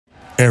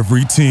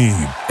Every team,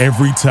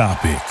 every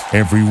topic,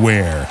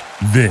 everywhere.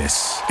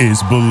 This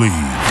is Believe.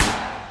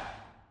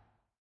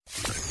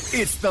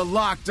 It's the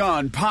Locked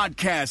On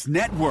Podcast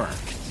Network,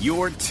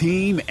 your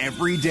team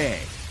every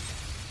day.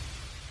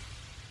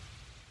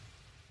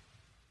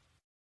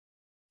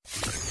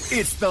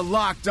 It's the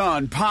Locked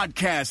On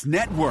Podcast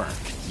Network,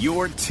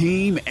 your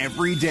team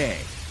every day.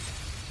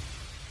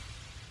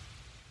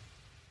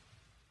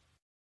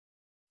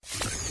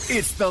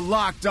 It's the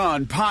Locked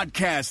On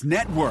Podcast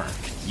Network,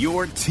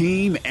 your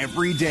team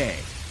every day.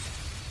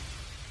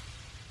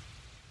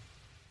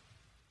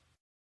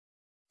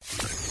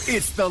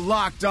 It's the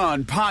Locked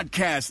On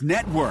Podcast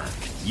Network,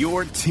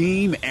 your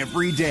team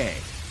every day.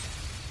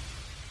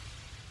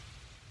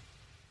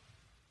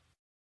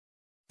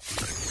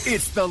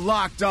 It's the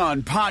Locked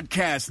On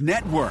Podcast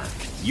Network,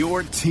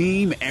 your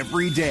team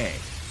every day.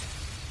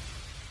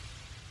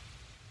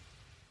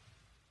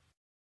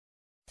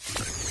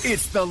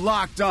 It's the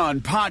Locked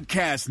On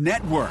Podcast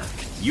Network,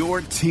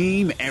 your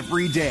team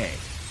every day.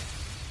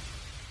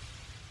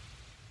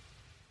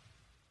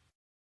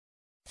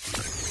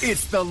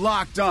 It's the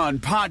Locked On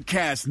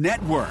Podcast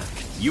Network,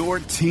 your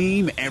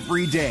team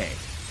every day.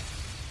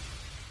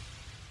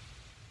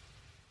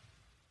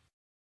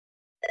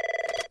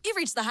 You've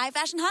reached the High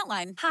Fashion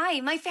Hotline. Hi,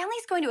 my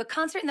family's going to a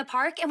concert in the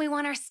park, and we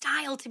want our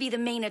style to be the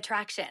main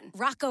attraction.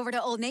 Rock over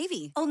to Old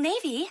Navy. Old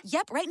Navy?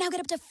 Yep, right now get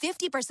up to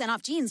 50%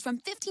 off jeans from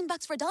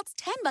 $15 for adults,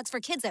 $10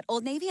 for kids at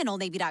Old Navy and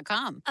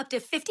OldNavy.com. Up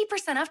to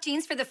 50% off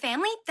jeans for the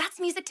family? That's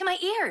music to my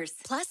ears.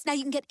 Plus, now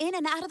you can get in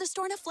and out of the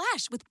store in a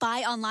flash with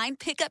buy online,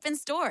 pick up in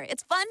store.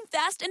 It's fun,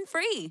 fast, and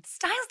free.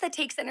 Styles that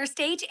take center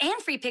stage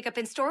and free pickup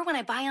in store when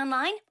I buy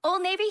online?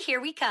 Old Navy,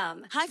 here we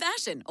come. High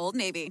Fashion, Old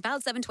Navy.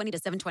 Valid 7/20 to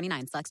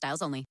 7/29. Select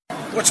styles only.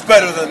 What's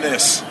better than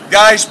this?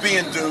 Guys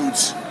being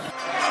dudes.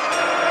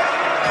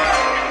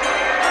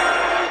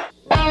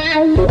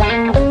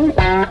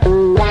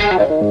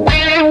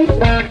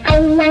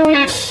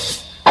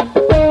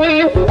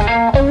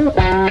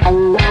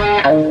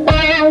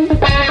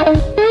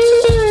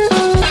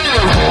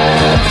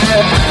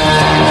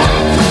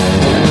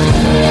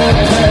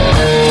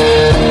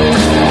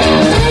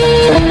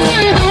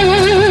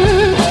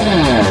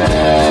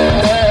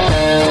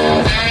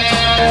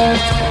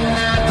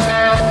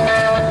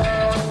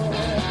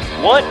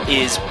 What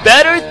is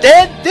better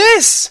than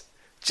this?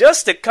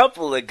 Just a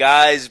couple of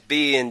guys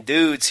being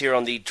dudes here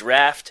on the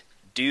Draft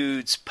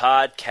Dudes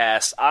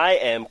podcast. I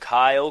am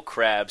Kyle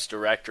Krabs,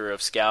 Director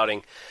of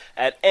Scouting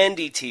at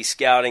NDT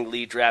Scouting,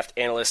 Lead Draft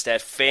Analyst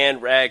at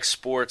FanRag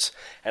Sports,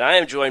 and I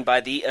am joined by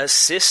the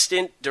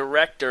Assistant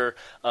Director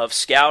of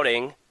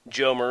Scouting,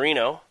 Joe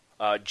Marino.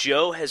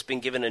 Joe has been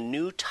given a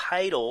new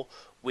title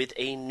with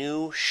a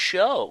new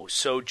show.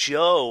 So,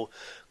 Joe,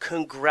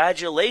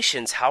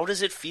 congratulations. How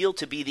does it feel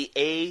to be the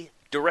A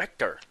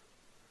director?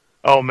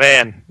 Oh,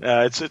 man.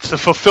 It's the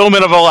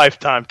fulfillment of a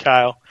lifetime,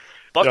 Kyle.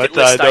 Bucket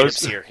list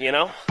items here, you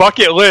know?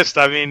 Bucket list.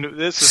 I mean,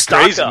 this is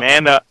Stock crazy, up.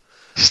 man.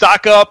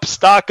 Stock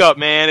up,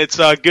 man. It's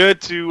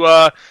good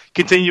to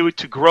continue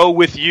to grow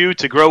with you,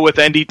 to grow with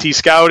NDT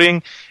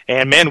Scouting.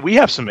 And, man, we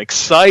have some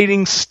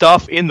exciting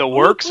stuff in the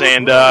works.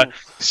 And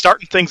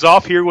starting things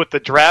off here with the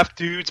Draft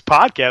Dudes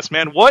podcast,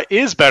 man. What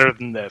is better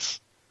than this?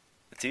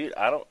 Dude,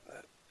 I don't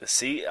 –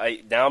 see,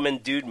 now I'm in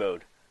dude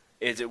mode.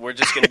 We're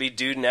just going to be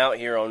duding out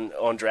here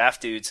on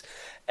Draft Dudes.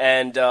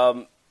 And,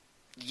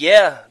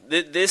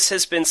 this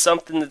has been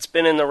something that's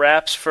been in the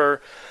wraps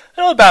for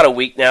about a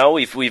week now.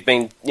 We've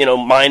been,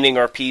 minding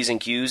our P's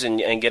and Q's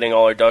and getting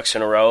all our ducks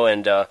in a row.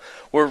 And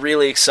we're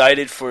really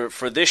excited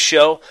for this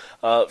show.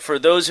 For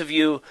those of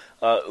you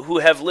who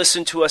have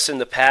listened to us in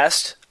the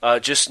past,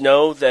 just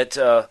know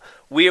that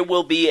we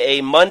will be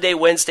a Monday,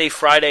 Wednesday,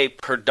 Friday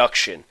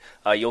production.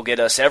 You'll get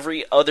us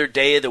every other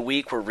day of the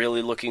week. We're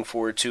really looking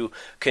forward to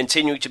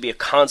continuing to be a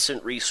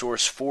constant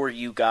resource for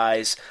you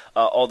guys,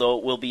 although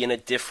it will be in a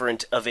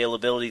different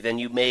availability than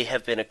you may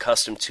have been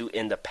accustomed to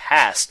in the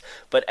past.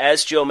 But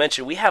as Joe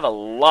mentioned, we have a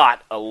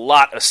lot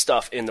of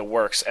stuff in the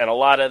works, and a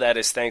lot of that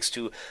is thanks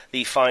to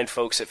the fine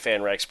folks at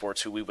FanRag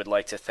Sports, who we would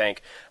like to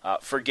thank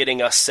for getting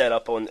us set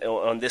up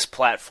on this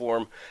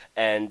platform.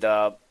 And,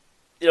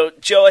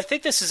 Joe, I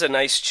think this is a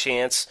nice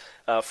chance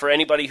for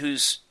anybody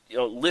who's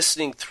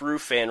listening through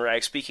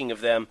FanRag, speaking of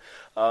them,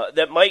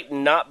 that might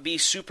not be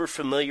super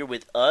familiar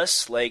with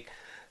us. Like,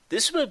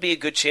 this would be a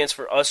good chance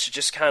for us to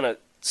just kind of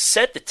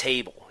set the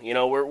table.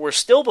 We're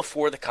still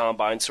before the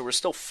combine, so we're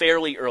still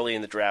fairly early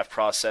in the draft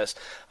process.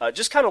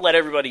 Just kind of let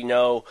everybody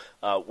know,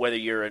 whether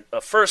you're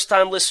a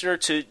first-time listener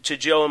to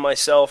Joe and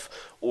myself,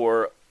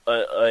 or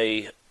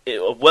a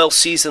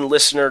well-seasoned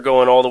listener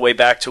going all the way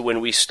back to when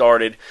we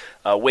started,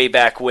 way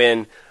back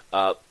when,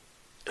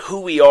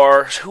 who we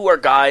are, who our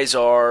guys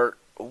are,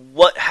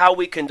 how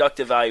we conduct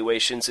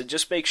evaluations, and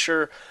just make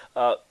sure,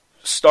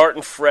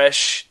 starting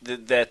fresh,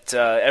 that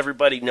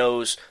everybody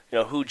knows,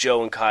 who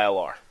Joe and Kyle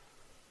are.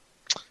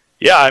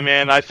 Yeah,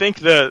 man, I think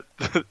that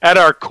at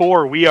our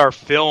core, we are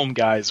film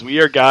guys. We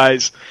are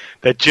guys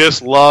that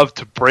just love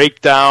to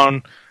break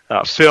down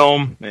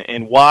film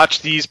and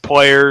watch these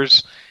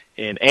players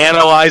and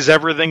analyze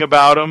everything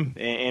about them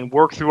and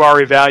work through our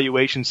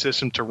evaluation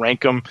system to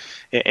rank them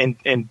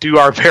and do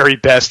our very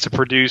best to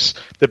produce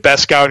the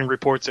best scouting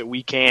reports that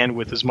we can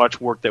with as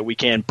much work that we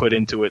can put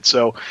into it.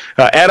 So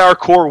at our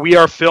core, we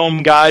are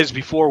film guys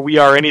before we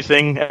are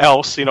anything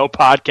else,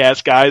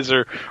 podcast guys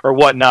or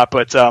whatnot.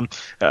 But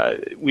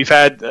we've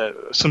had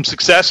some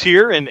success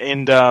here, and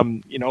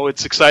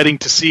it's exciting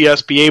to see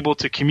us be able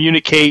to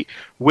communicate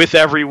with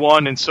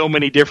everyone in so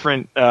many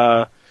different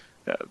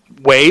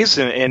ways,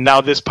 and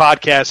now this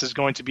podcast is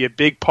going to be a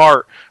big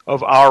part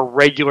of our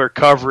regular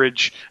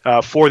coverage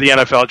for the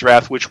NFL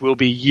draft, which will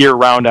be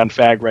year-round on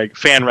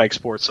FanRag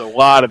Sports. So a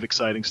lot of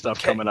exciting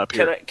stuff coming up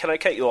here. Can I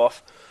cut you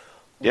off?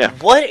 Yeah.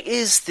 What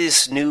is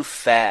this new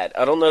fad?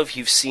 I don't know if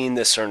you've seen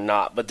this or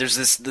not, but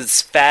there's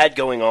this fad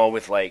going on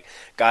with like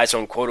guys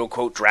on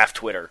quote-unquote draft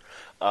Twitter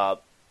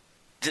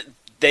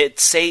that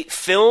say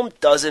film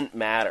doesn't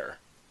matter.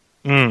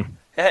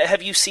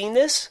 Have you seen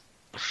this?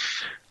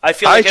 I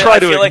feel like a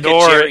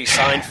Jerry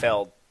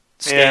Seinfeld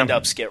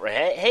stand-up skit.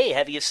 Right? Hey,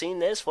 have you seen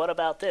this? What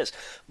about this?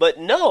 But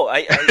no,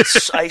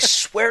 I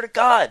swear to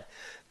God,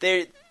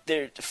 their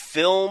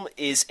film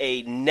is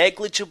a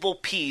negligible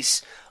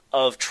piece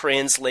of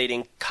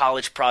translating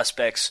college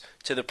prospects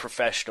to the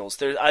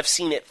professionals. I've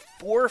seen it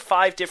 4 or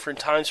 5 different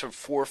times from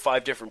 4 or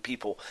 5 different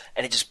people,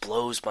 and it just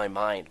blows my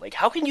mind. Like,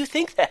 how can you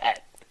think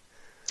that?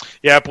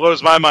 Yeah, it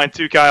blows my mind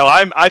too, Kyle.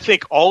 I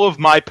think all of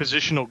my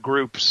positional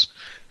groups,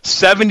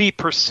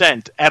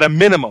 70% at a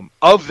minimum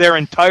of their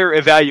entire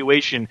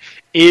evaluation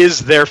is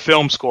their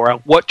film score,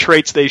 what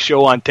traits they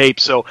show on tape.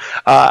 So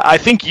I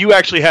think you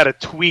actually had a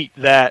tweet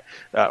that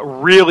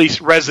really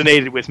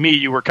resonated with me.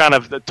 You were kind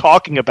of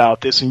talking about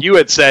this, and you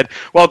had said,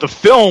 well, the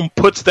film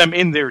puts them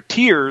in their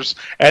tiers,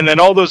 and then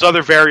all those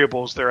other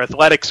variables, their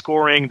athletic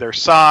scoring, their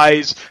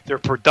size, their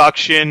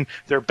production,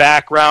 their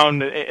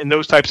background, and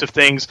those types of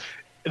things,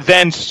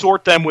 then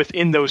sort them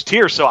within those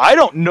tiers. So I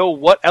don't know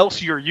what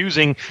else you're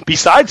using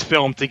besides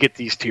film to get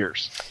these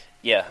tiers.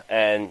 Yeah,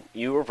 and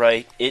you were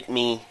right.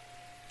 Me,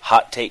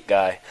 hot take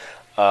guy.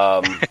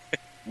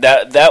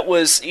 That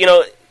was,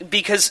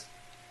 because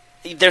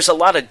there's a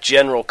lot of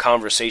general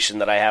conversation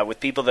that I have with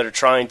people that are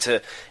trying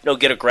to,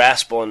 get a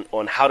grasp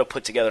on how to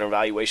put together an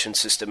evaluation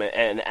system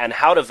and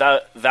how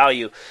to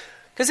value.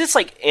 Because it's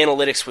like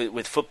analytics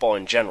with football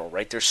in general,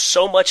 right? There's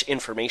so much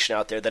information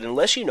out there that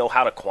unless you know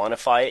how to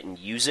quantify it and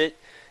use it,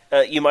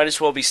 you might as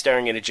well be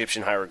staring at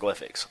Egyptian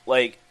hieroglyphics.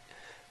 Like,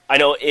 I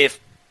know if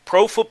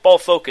Pro Football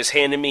Focus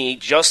handed me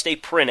just a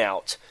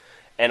printout,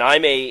 and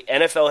I'm a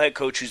NFL head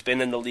coach who's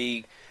been in the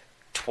league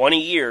 20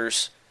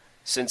 years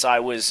since I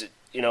was,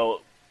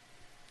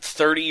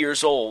 30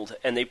 years old,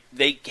 and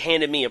they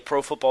handed me a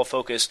Pro Football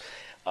Focus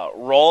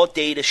raw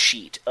data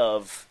sheet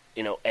of,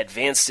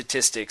 advanced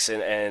statistics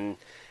and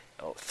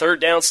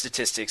third down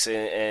statistics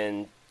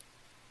and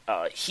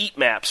heat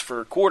maps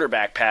for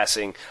quarterback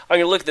passing, I'm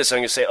going to look at this and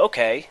I'm going to say,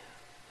 okay,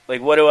 like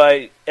what do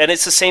I... And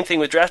it's the same thing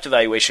with draft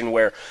evaluation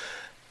where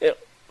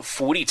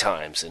 40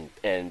 times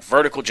and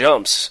vertical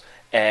jumps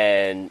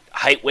and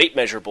height-weight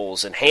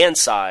measurables and hand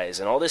size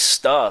and all this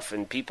stuff,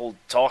 and people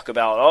talk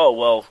about, oh,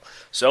 well,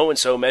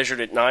 so-and-so measured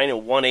at 9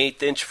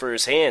 1/8 inch for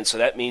his hand, so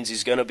that means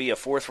he's going to be a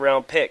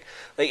 4th-round pick.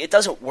 Like, it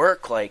doesn't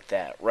work like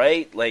that,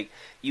 right? Like,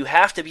 you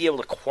have to be able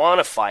to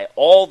quantify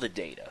all the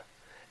data.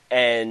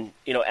 And,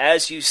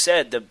 as you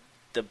said,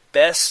 the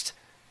best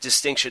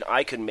distinction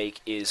I could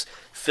make is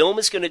film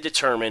is going to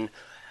determine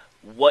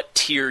what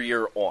tier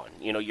you're on.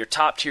 Your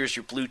top tier is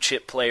your blue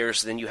chip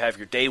players, then you have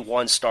your day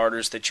one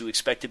starters that you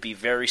expect to be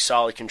very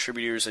solid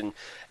contributors and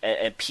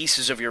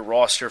pieces of your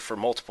roster for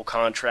multiple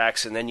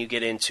contracts, and then you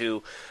get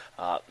into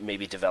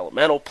maybe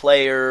developmental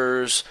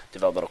players,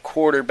 developmental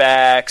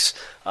quarterbacks,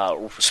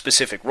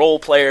 specific role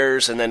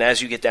players, and then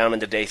as you get down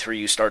into day 3,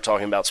 you start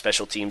talking about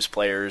special teams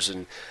players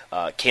and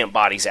camp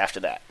bodies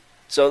after that.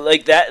 So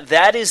like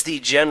that is the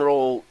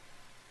general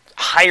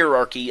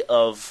hierarchy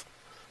of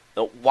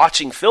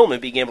watching film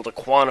and being able to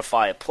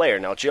quantify a player.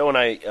 Now, Joe and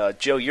I,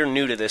 Joe, you're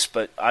new to this,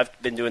 but I've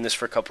been doing this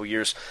for a couple of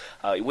years.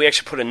 We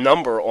actually put a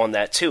number on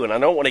that too, and I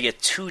don't want to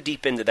get too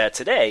deep into that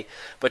today,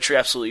 but you're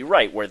absolutely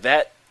right, where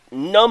that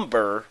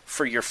number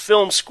for your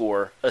film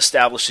score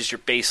establishes your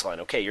baseline.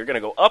 Okay, you're going to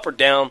go up or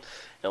down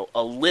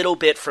a little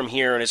bit from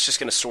here, and it's just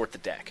going to sort the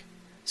deck.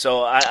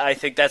 So I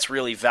think that's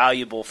really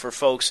valuable for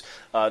folks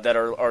that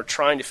are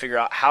trying to figure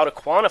out how to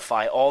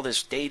quantify all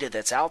this data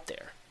that's out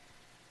there.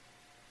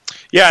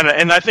 Yeah,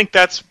 and I think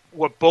that's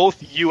what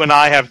both you and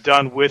I have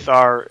done with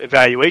our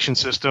evaluation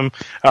system.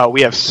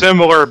 We have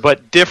similar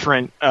but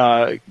different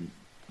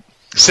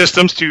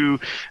systems to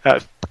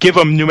give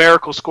a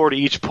numerical score to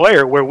each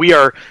player, where we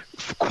are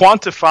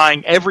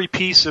quantifying every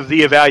piece of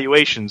the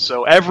evaluation.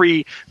 So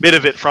every bit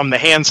of it, from the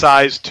hand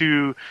size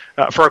to,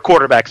 for a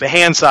quarterback, the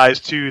hand size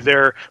to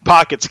their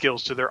pocket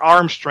skills, to their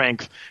arm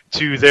strength,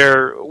 to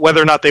their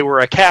whether or not they were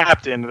a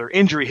captain, their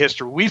injury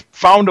history. We've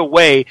found a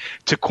way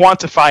to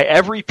quantify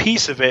every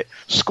piece of it,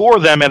 score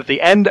them, and at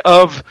the end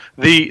of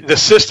the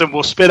system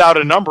will spit out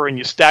a number, and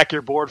you stack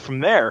your board from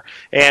there.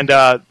 And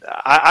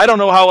I don't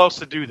know how else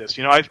to do this.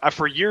 I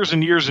for years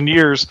and years and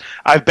years,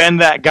 I've been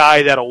that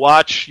guy that'll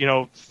watch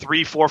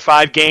 3, 4,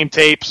 5 game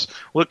tapes,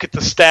 look at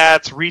the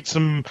stats, read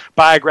some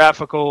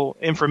biographical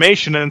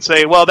information, and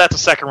say, well, that's a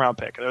second-round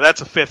pick, or that's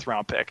a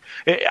fifth-round pick.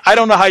 I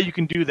don't know how you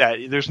can do that.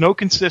 There's no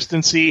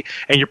consistency,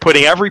 and you're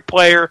putting every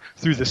player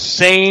through the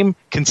same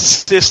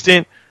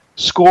consistent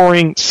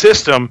scoring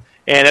system.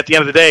 And at the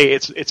end of the day,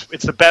 it's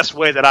the best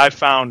way that I've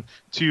found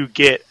to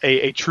get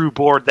a true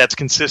board that's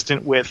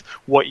consistent with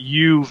what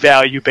you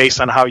value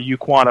based on how you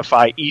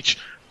quantify each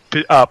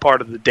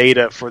part of the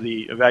data for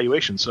the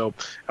evaluation. So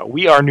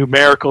we are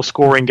numerical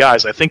scoring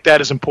guys. I think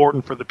that is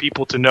important for the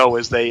people to know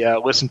as they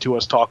listen to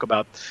us talk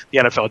about the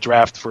NFL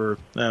draft for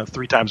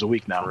 3 times a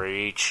week now.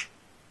 Preach.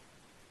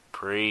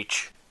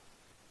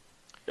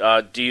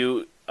 Do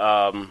you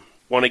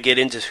want to get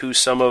into who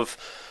some of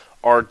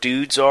our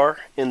dudes are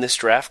in this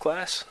draft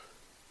class?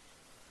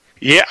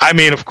 Yeah, I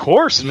mean, of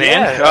course,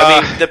 man.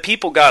 Yeah, the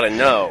people got to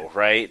know,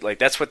 right? Like,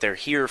 that's what they're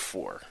here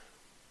for.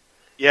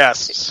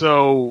 Yes,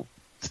 so,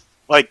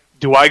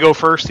 do I go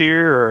first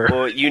here? Or?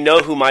 Well, you know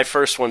who my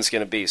first one's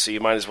going to be, so you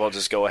might as well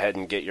just go ahead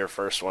and get your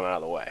first one out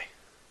of the way.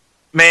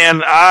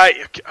 Man,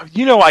 I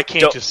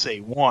can't just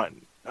say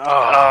one.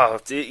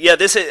 Yeah,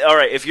 this is all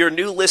right. If you're a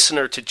new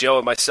listener to Joe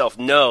and myself,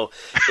 know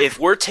if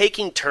we're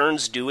taking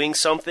turns doing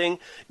something,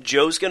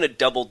 Joe's going to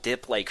double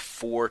dip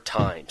 4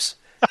 times.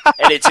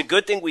 And it's a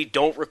good thing we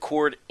don't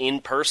record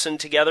in person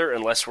together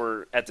unless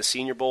we're at the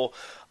Senior Bowl,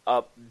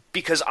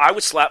 because I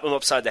would slap him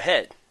upside the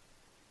head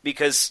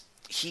because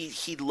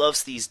he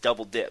loves these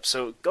double dips.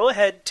 So go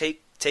ahead,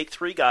 take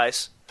 3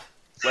 guys,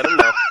 let him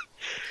know.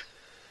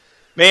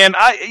 Man,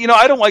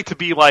 I don't like to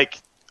be like,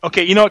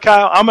 okay, you know what,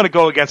 Kyle? I'm going to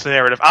go against the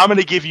narrative. I'm going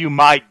to give you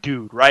my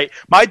dude, right?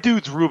 My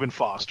dude's Reuben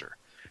Foster.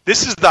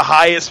 This is the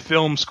highest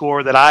film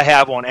score that I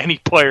have on any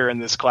player in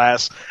this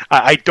class.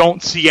 I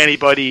don't see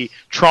anybody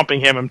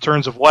trumping him in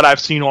terms of what I've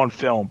seen on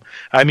film.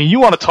 I mean,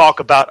 you want to talk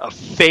about a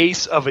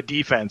face of a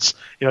defense.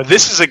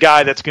 This is a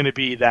guy that's going to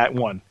be that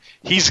one.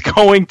 He's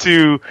going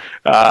to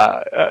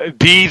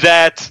be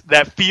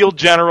that field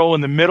general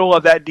in the middle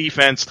of that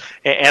defense,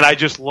 and I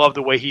just love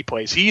the way he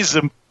plays. He's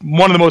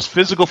one of the most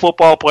physical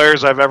football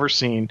players I've ever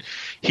seen.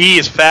 He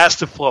is fast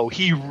to flow.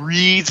 He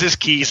reads his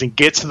keys and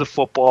gets to the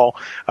football.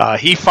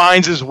 He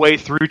finds his way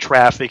through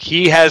traffic.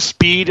 He has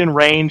speed and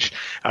range.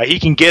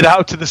 He can get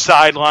out to the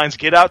sidelines,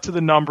 get out to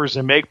the numbers,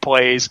 and make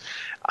plays.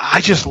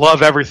 I just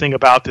love everything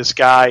about this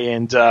guy,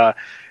 and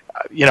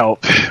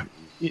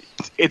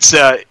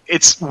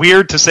it's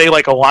weird to say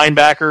like a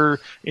linebacker,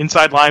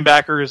 inside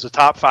linebacker is a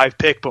top 5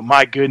 pick, but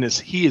my goodness,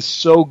 he is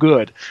so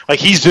good. Like,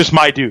 he's just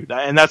my dude,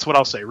 and that's what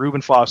I'll say.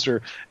 Reuben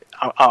Foster,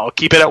 I'll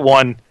keep it at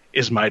 1,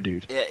 is my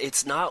dude. Yeah,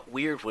 it's not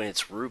weird when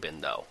it's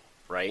Reuben, though,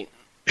 right?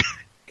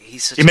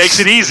 He makes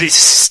it easy. He's a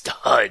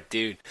stud,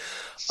 dude.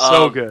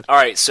 So good. All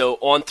right, so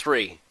on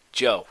 3,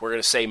 Joe, we're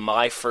going to say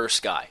my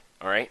first guy,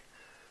 all right?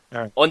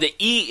 All right. On the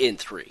E in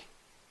 3,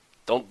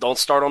 don't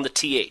start on the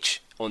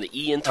TH. On the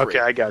E in 3. Okay,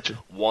 I got you.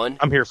 1.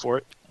 I'm here for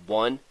it.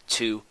 1,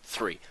 2,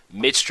 3.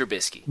 Mitch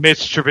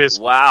Trubisky.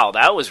 Wow,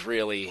 that was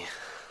really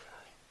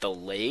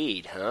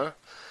delayed, huh?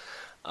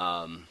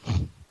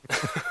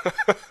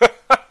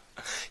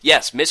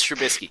 Yes, Mitch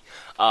Trubisky.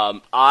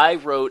 I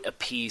wrote a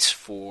piece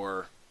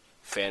for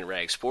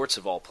FanRag Sports,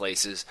 of all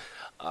places.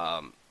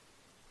 I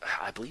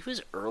believe it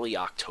was early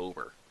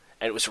October.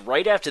 And it was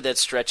right after that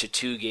stretch of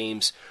 2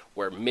 games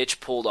where Mitch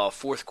pulled off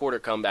fourth-quarter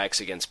comebacks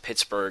against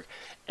Pittsburgh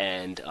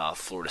and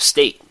Florida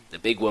State. The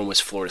big one was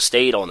Florida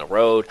State on the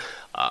road.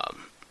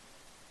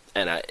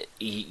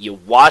 You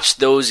watch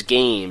those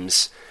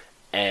games,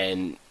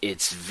 and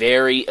it's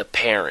very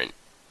apparent,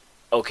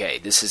 okay,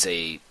 this is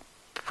a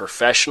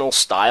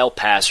professional-style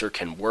passer,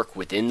 can work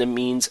within the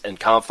means and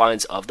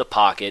confines of the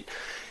pocket.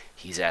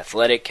 He's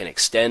athletic, can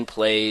extend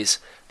plays.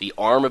 The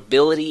arm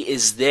ability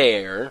is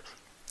there.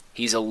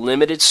 He's a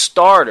limited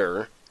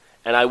starter,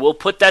 and I will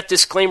put that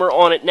disclaimer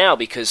on it now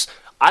because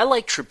I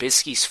like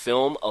Trubisky's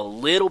film a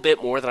little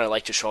bit more than I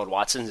like Deshaun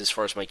Watson's as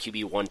far as my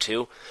QB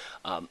 1-2.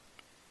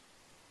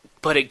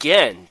 But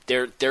again,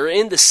 they're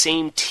in the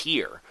same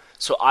tier,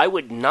 so I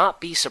would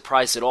not be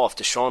surprised at all if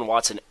Deshaun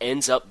Watson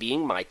ends up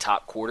being my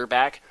top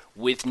quarterback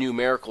with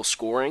numerical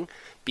scoring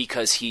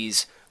because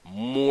he's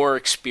more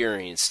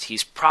experienced.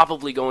 He's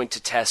probably going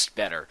to test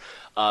better.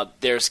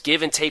 There's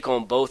give and take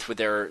on both with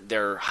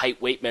their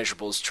height-weight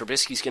measurables.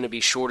 Trubisky's going to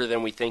be shorter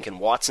than we think, and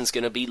Watson's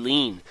going to be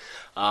lean.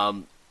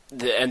 And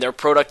their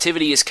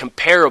productivity is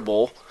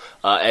comparable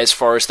as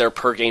far as their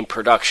per-game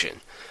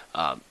production.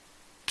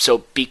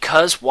 So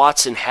because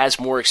Watson has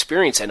more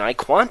experience, and I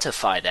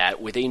quantify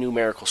that with a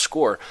numerical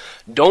score,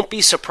 don't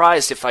be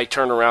surprised if I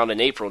turn around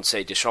in April and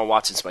say Deshaun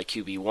Watson's my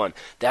QB1.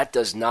 That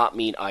does not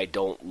mean I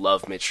don't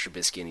love Mitch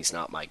Trubisky and he's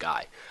not my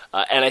guy.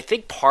 And I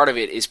think part of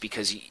it is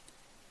because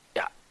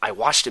I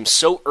watched him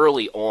so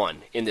early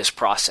on in this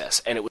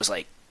process, and it was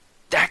like,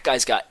 that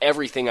guy's got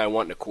everything I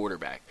want in a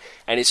quarterback.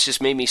 And it's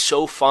just made me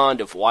so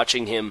fond of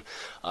watching him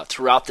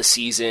throughout the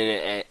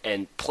season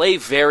and play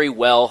very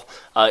well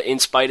in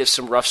spite of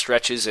some rough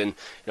stretches. And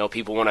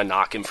people want to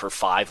knock him for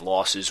 5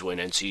 losses when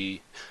UNC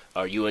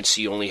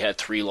only had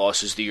 3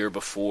 losses the year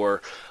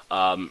before.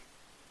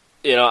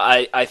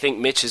 I think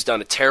Mitch has done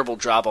a terrible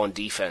job on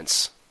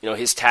defense.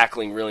 His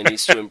tackling really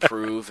needs to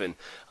improve, and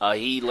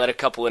he let a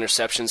couple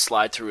interceptions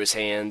slide through his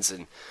hands.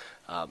 And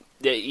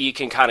you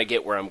can kind of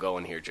get where I'm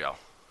going here, Joe.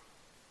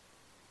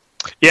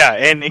 Yeah,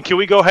 and can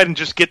we go ahead and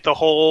just get the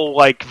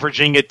whole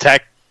Virginia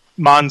Tech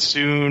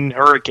monsoon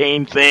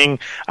hurricane thing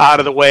out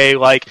of the way?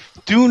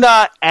 Do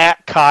not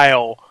at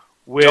Kyle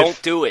with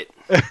don't do it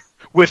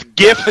with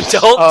gifts.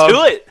 Don't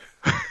do it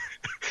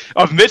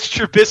of Mitch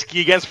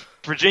Trubisky against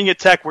Virginia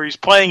Tech, where he's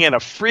playing in a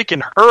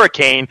freaking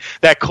hurricane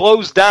that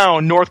closed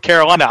down North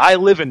Carolina. I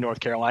live in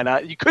North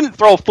Carolina. You couldn't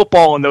throw a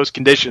football in those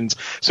conditions.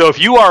 So if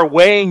you are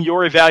weighing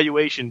your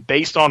evaluation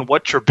based on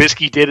what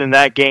Trubisky did in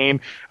that game,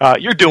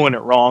 you're doing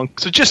it wrong.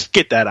 So just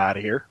get that out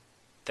of here.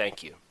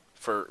 Thank you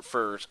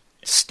for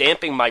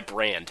stamping my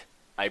brand.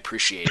 I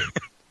appreciate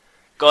it.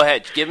 Go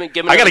ahead. Give me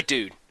another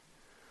dude.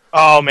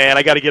 Oh, man,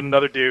 I got to get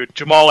another dude.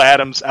 Jamal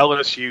Adams,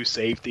 LSU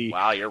safety.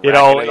 Wow, you're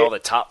racking in all the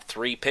top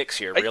 3 picks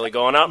here. Really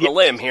going out on a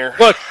limb here.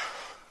 Look,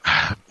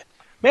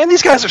 man,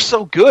 these guys are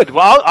so good.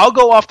 Well, I'll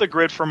go off the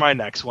grid for my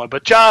next one.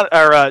 But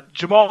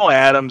Jamal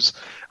Adams,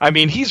 I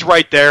mean, he's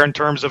right there in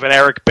terms of an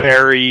Eric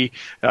Berry,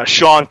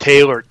 Sean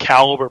Taylor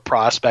caliber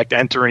prospect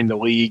entering the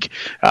league.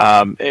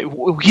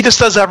 He just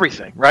does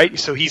everything, right?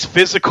 So he's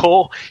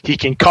physical. He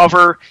can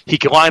cover. He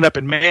can line up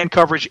in man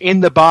coverage,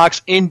 in the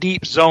box, in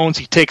deep zones.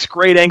 He takes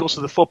great angles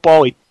to the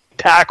football. He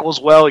tackles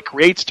well. He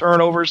creates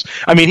turnovers.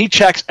 I mean, he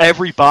checks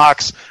every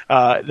box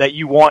that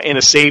you want in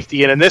a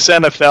safety. And in this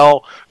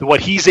NFL,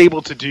 what he's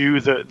able to do,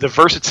 the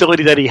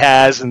versatility that he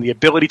has, and the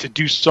ability to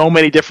do so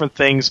many different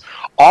things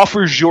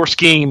offers your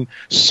scheme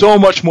so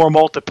much more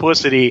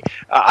multiplicity.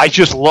 I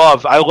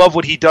love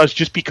what he does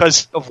just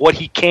because of what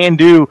he can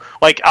do.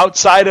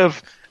 Outside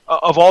of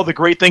all the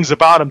great things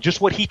about him, just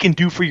what he can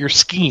do for your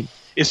scheme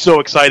is so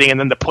exciting. And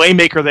then the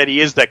playmaker that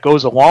he is that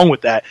goes along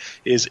with that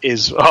is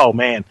oh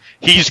man,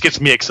 he just gets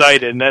me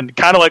excited. And then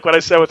kind of like what I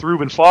said with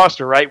Reuben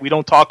Foster, right? We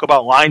don't talk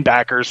about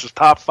linebackers as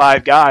top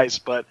 5 guys,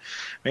 but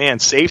man,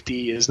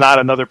 safety is not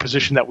another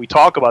position that we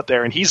talk about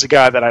there. And he's a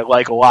guy that I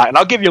like a lot. And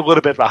I'll give you a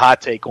little bit of a hot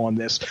take on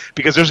this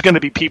because there's going to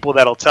be people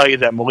that'll tell you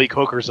that Malik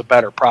Hooker is a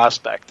better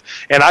prospect.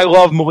 And I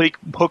love Malik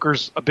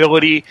Hooker's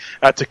ability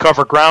to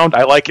cover ground.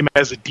 I like him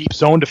as a deep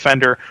zone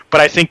defender, but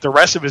I think the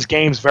rest of his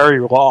game is very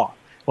raw.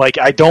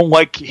 I don't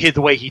like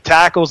the way he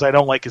tackles. I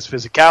don't like his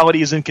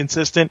physicality is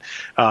inconsistent,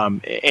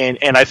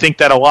 and I think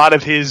that a lot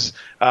of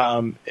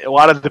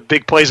the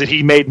big plays that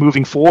he made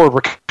moving forward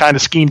were kind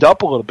of schemed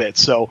up a little bit.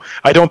 So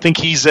I don't think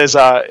he's as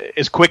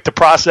quick to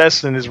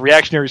process, and his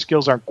reactionary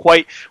skills aren't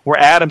quite where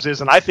Adams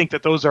is. And I think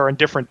that those are in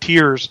different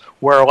tiers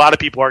where a lot of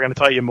people are going to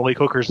tell you Malik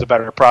Hooker is the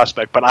better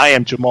prospect, but I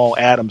am Jamal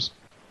Adams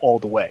all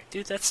the way.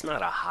 Dude, that's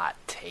not a hot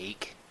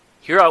take.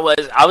 Here I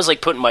was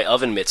putting my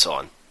oven mitts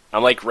on.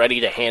 I'm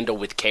ready to handle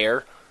with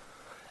care.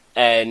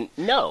 And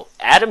no,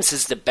 Adams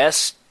is the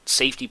best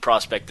safety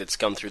prospect that's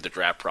come through the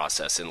draft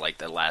process in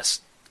the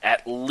last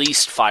at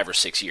least 5 or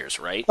 6 years,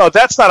 right? No,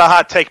 that's not a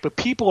hot take, but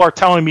people are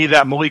telling me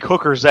that Malik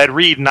Hooker's Ed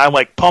Reed, and I'm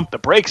pump the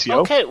brakes,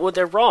 yo. Okay, well,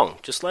 they're wrong.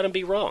 Just let them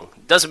be wrong.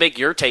 Doesn't make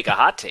your take a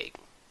hot take.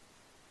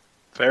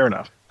 Fair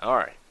enough. All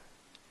right.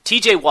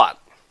 TJ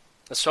Watt.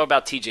 Let's talk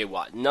about TJ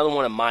Watt. Another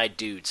one of my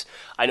dudes.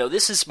 I know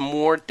this is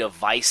more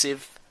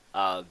divisive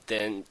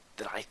than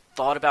I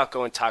thought about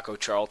going Taco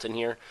Charlton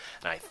here,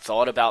 and I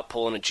thought about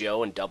pulling a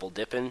Joe and double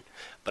dipping,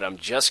 but I'm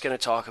just going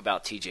to talk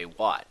about TJ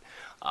Watt.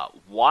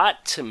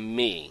 Watt, to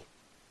me,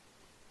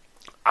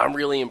 I'm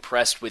really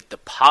impressed with the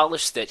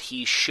polish that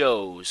he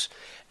shows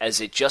as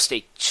just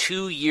a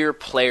 2-year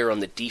player on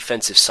the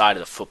defensive side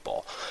of the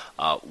football.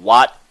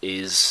 Watt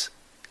is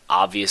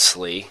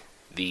obviously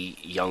the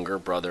younger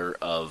brother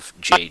of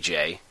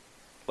JJ.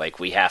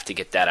 We have to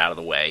get that out of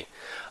the way.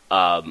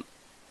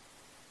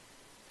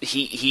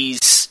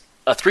 He's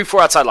a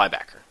 3-4 outside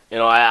linebacker.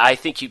 I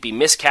think you'd be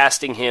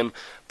miscasting him,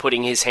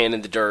 putting his hand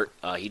in the dirt.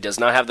 He does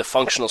not have the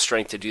functional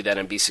strength to do that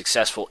and be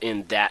successful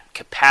in that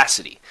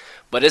capacity.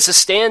 But as a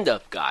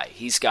stand-up guy,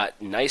 he's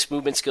got nice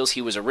movement skills.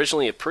 He was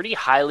originally a pretty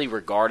highly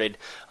regarded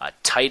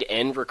tight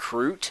end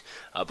recruit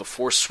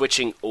before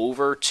switching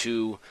over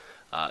to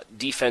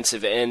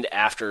defensive end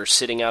after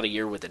sitting out a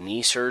year with a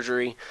knee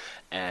surgery.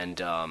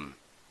 And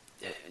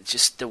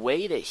just the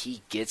way that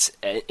he gets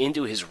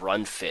into his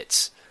run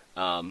fits.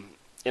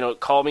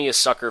 Call me a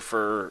sucker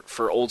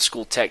for old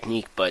school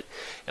technique, but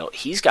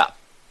he's got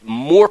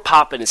more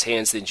pop in his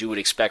hands than you would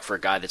expect for a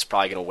guy that's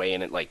probably going to weigh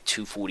in at like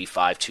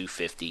 245,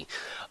 250.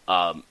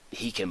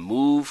 He can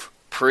move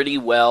pretty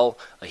well.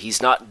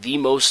 He's not the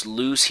most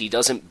loose. He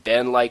doesn't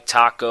bend like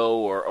Taco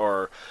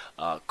or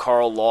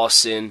Carl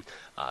Lawson.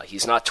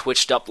 He's not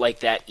twitched up like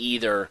that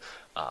either.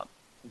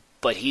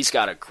 But he's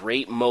got a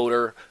great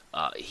motor.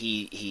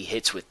 He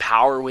hits with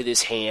power with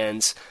his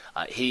hands.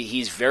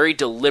 He's very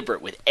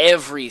deliberate with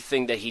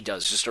everything that he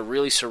does. Just a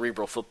really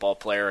cerebral football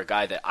player, a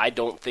guy that I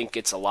don't think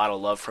gets a lot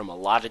of love from a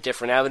lot of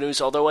different avenues,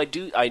 although I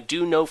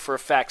do know for a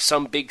fact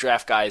some big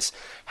draft guys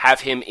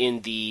have him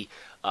in the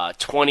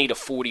 20 to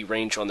 40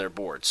 range on their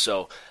board.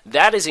 So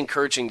that is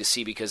encouraging to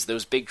see because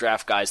those big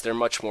draft guys, they're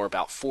much more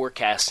about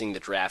forecasting the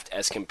draft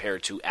as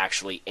compared to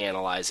actually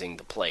analyzing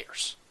the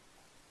players.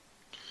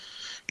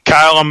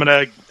 Kyle,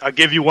 I'll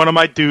give you one of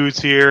my dudes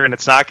here, and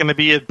it's not going to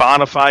be a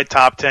bona fide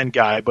top 10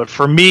 guy, but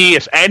for me,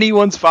 if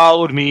anyone's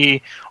followed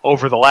me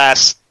over the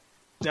last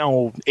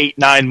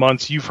 8-9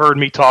 months, you've heard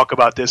me talk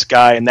about this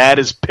guy, and that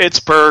is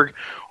Pittsburgh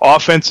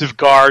offensive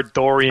guard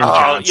Dorian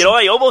Johnson.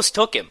 I almost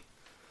took him.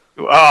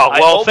 Oh,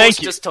 well, thank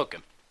you. I just took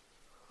him.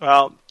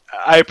 Well,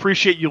 I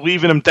appreciate you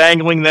leaving him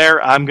dangling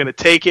there. I'm going to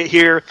take it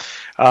here.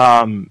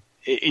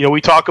 We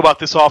talk about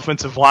this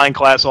offensive line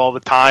class all the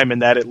time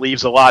and that it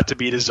leaves a lot to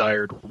be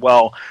desired.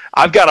 Well,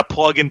 I've got a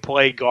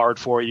plug-and-play guard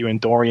for you in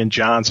Dorian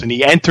Johnson.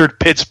 He entered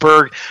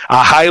Pittsburgh,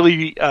 a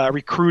highly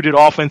recruited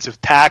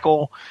offensive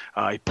tackle.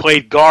 He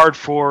played guard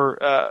for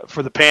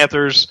the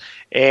Panthers,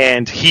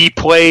 and he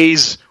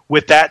plays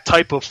with that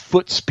type of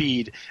foot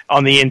speed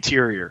on the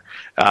interior.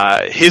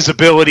 His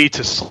ability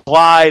to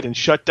slide and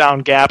shut down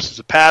gaps as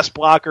a pass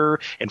blocker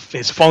and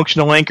his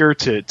functional anchor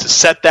to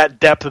set that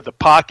depth of the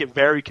pocket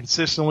very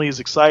consistently is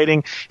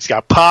exciting. He's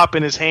got pop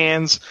in his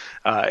hands,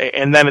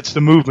 and then it's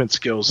the movement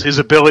skills. His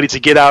ability to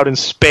get out in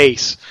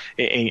space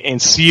and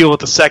seal at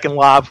the second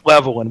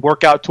level and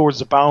work out towards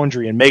the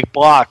boundary and make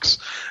blocks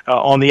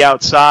on the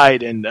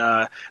outside. And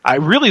I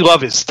really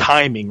love his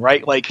timing,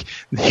 right? Like,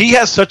 he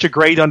has such a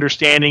great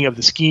understanding of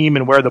the scheme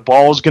and where the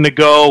ball is going to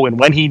go and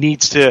when he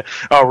needs to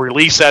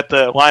release at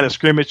the line of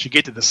scrimmage to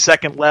get to the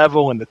second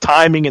level, and the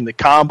timing and the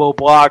combo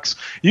blocks.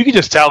 You can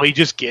just tell he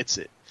just gets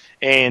it.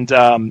 And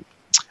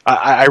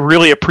I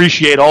really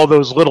appreciate all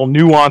those little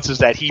nuances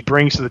that he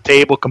brings to the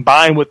table,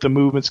 combined with the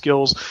movement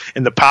skills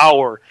and the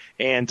power.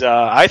 And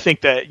I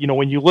think that,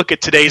 when you look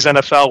at today's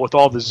NFL with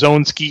all the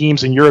zone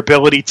schemes and your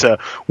ability to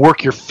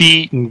work your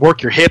feet and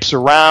work your hips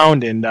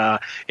around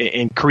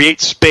and create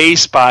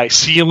space by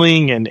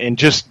sealing and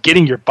just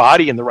getting your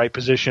body in the right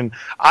position,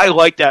 I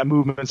like that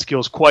movement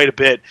skills quite a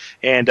bit.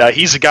 And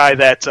he's a guy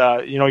that,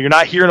 you're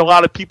not hearing a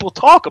lot of people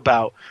talk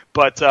about,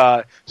 but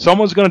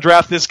someone's going to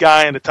draft this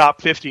guy in the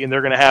top 50 and they're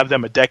going to have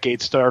them a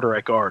decade starter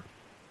at guard.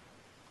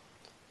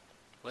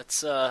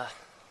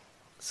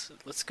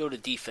 Let's go to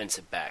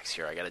defensive backs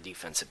here. I got a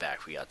defensive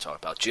back we got to talk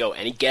about. Joe,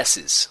 any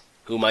guesses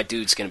who my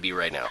dude's going to be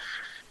right now?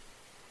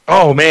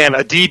 Oh, man,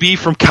 a DB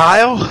from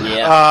Kyle?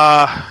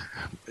 Yeah.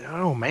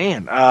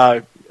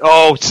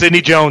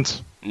 Sidney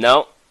Jones.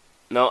 No.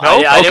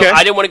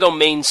 I didn't want to go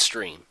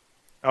mainstream.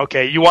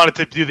 Okay, you wanted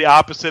to do the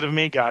opposite of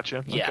me?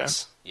 Gotcha.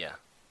 Yes, okay. Yeah.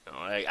 No,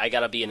 I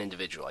got to be an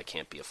individual. I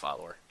can't be a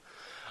follower.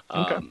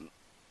 Okay.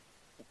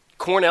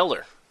 Corn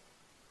Elder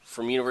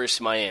from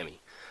University of Miami.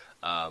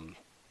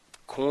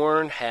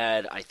 Corn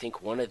had, I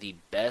think, one of the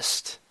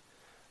best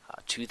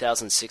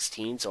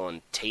 2016s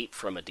on tape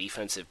from a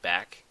defensive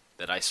back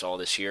that I saw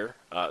this year.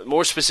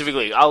 More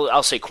specifically,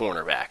 I'll say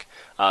cornerback.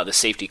 The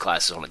safety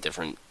class is on a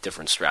different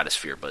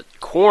stratosphere. But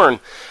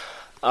Corn,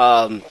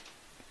 man,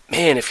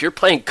 if you're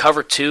playing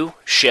cover 2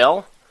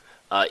 shell,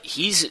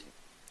 he's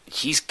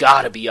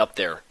got to be up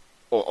there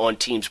on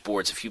teams'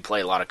 boards if you play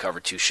a lot of cover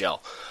 2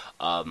 shell.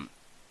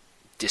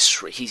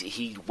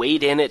 He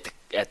weighed in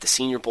at the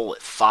Senior Bowl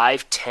at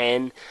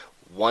 5'10",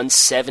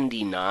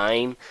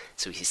 179,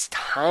 so he's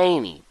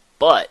tiny,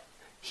 but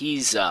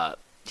he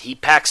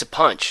packs a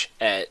punch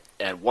at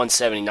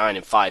 179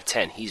 and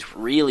 5'10". He's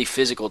really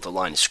physical at the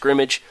line of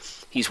scrimmage.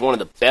 He's one of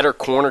the better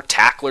corner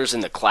tacklers in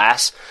the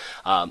class.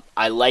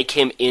 I like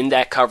him in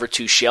that cover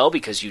 2 shell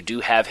because you do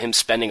have him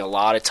spending a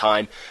lot of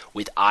time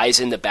with eyes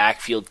in the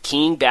backfield,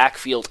 keying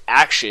backfield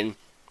action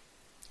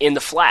in the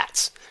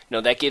flats.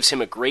 That gives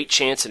him a great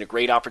chance and a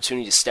great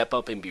opportunity to step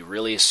up and be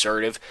really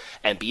assertive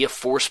and be a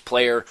force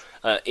player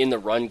in the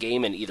run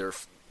game and either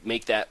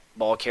make that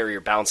ball carrier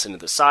bounce into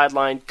the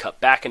sideline, cut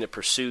back into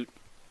pursuit,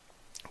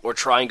 or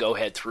try and go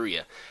head through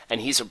you.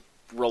 And he's a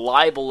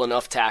reliable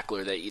enough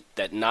tackler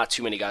that not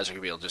too many guys are going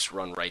to be able to just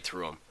run right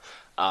through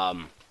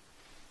him.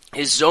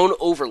 His zone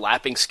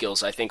overlapping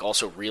skills, I think,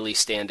 also really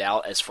stand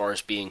out as far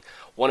as being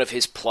one of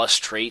his plus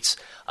traits.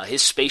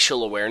 His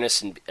spatial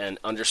awareness and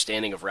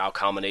understanding of route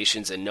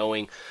combinations and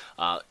knowing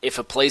if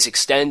a play's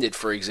extended,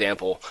 for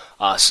example,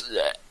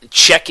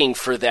 checking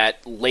for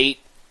that late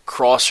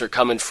crosser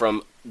coming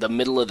from the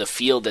middle of the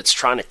field that's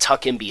trying to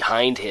tuck in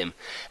behind him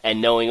and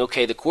knowing,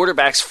 okay, the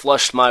quarterback's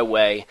flushed my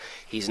way.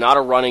 He's not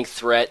a running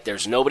threat.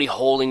 There's nobody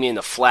holding me in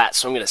the flat,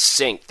 so I'm going to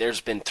sink.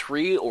 There's been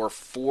 3 or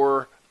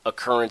 4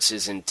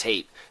 occurrences in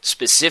tape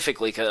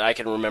specifically because I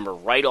can remember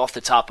right off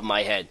the top of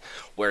my head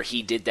where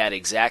he did that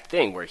exact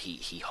thing, where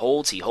he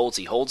holds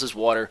his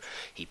water,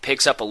 he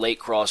picks up a late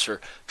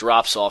crosser,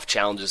 drops off,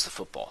 challenges the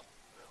football.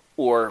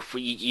 Or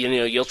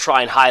you'll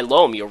try and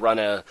high-low him. You'll run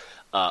a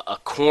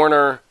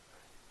corner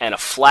and a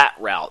flat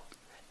route,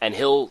 and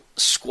he'll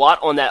squat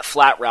on that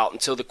flat route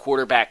until the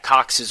quarterback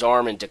cocks his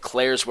arm and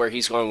declares where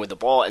he's going with the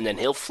ball, and then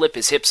he'll flip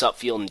his hips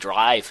upfield and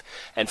drive.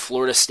 And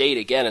Florida State,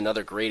 again,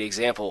 another great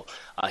example.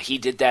 He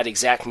did that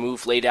exact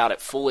move, laid out at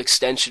full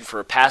extension for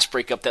a pass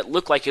breakup that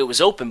looked like it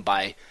was open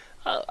by,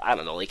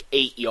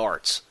 8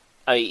 yards.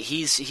 I mean,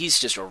 he's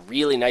just a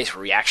really nice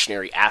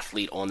reactionary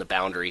athlete on the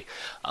boundary.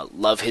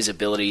 Love his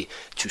ability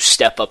to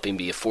step up and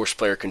be a force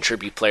player,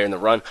 contribute player in the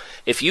run.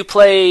 If you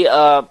play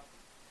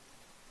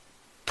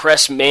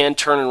press man,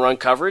 turn and run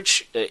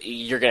coverage,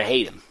 you're going to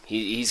hate him.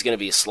 He's going to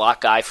be a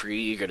slot guy for you.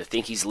 You're going to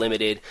think he's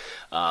limited.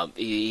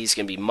 He's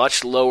going to be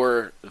much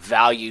lower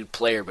valued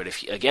player. But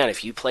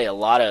if you play a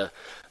lot of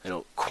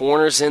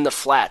corners in the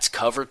flats,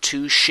 cover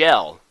 2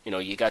 shell,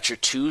 you got your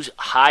 2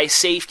 high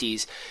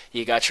safeties,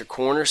 you got your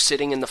corners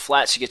sitting in the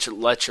flats,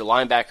 let your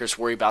linebackers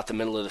worry about the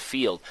middle of the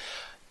field.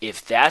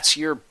 If that's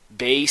your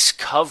base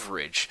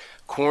coverage,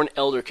 Corn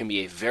Elder can be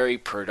a very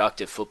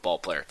productive football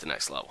player at the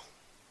next level.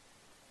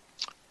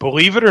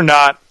 Believe it or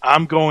not,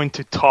 I'm going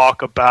to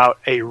talk about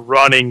a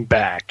running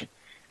back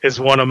as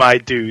one of my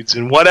dudes.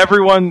 And what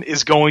everyone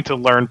is going to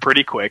learn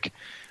pretty quick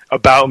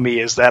about me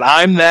is that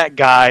I'm that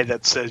guy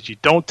that says you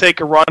don't take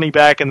a running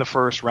back in the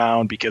first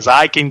round because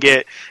I can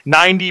get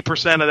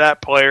 90% of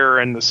that player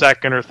in the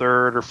second or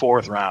third or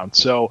fourth round.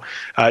 So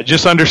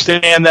just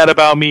understand that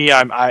about me.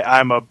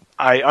 I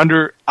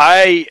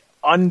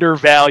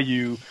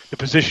undervalue the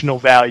positional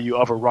value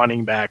of a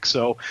running back.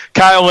 So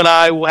Kyle and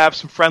I will have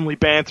some friendly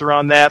banter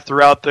on that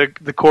throughout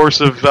the course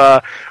of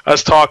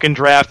us talking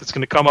draft. It's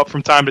going to come up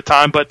from time to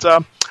time, but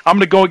I'm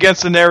going to go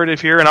against the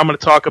narrative here, and I'm going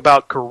to talk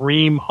about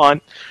Kareem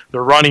Hunt, the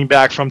running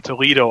back from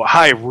Toledo.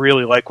 I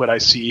really like what I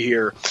see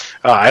here.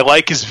 I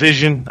like his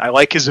vision. I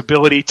like his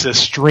ability to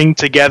string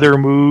together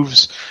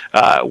moves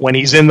when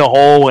he's in the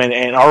hole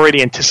and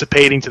already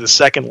anticipating to the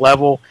second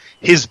level.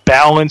 His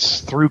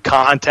balance through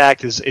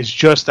contact is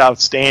just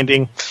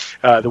outstanding.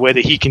 The way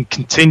that he can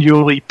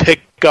continually pick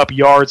up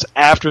yards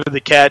after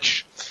the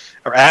catch,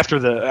 or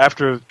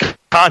after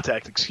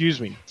contact,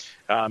 excuse me.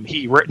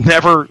 He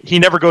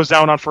never goes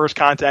down on first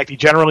contact. He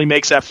generally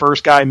makes that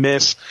first guy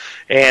miss,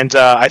 and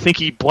I think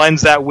he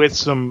blends that with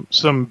some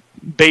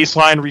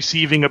baseline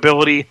receiving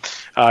ability.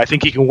 I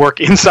think he can work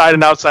inside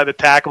and outside the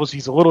tackles.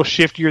 He's a little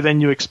shiftier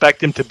than you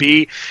expect him to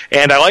be,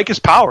 and I like his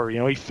power.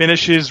 He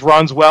finishes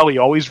runs well. He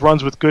always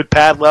runs with good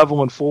pad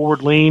level and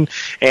forward lean,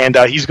 and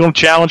he's going to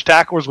challenge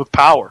tacklers with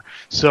power.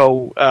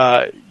 So,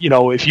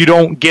 if you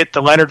don't get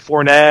the Leonard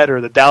Fournette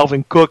or the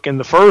Dalvin Cook in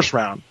the first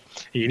round,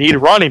 you need a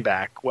running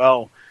back.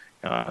 Well,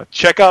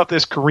 check out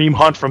this Kareem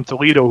Hunt from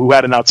Toledo, who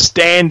had an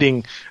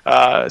outstanding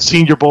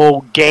Senior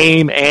Bowl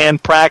game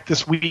and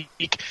practice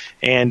week,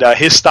 and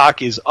his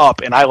stock is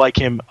up, and I like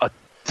him a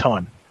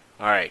ton.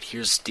 All right,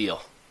 here's the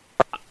deal.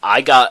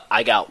 I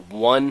got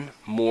one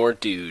more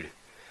dude.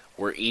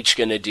 We're each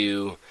gonna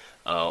do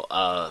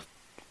what's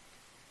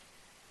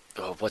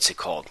it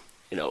called?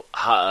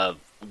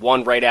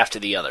 One right after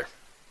the other.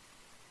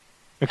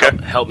 Okay,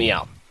 help me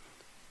out.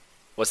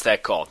 What's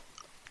that called?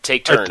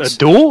 Take turns. A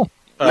duel?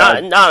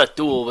 Not a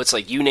duel. It's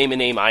like you name a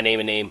name, I name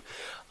a name,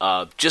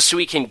 just so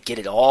we can get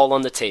it all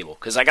on the table.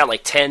 Because I got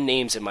like 10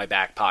 names in my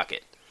back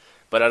pocket,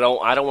 but I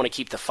don't want to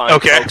keep the fine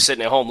folks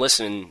sitting at home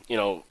listening,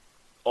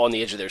 on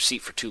the edge of their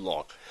seat for too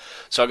long.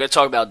 So I'm going to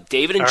talk about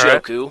David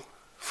Njoku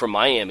from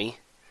Miami.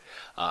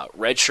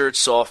 Redshirt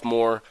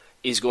sophomore,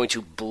 is going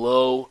to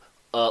blow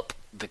up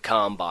the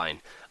combine.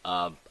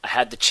 I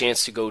had the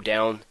chance to go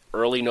down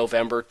early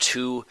November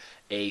to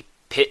a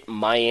Pitt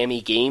Miami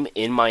game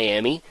in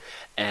Miami,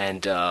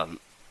 and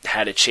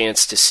had a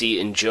chance to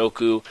see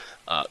Njoku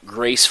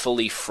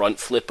gracefully front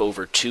flip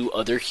over 2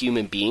 other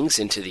human beings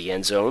into the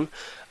end zone.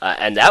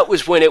 And that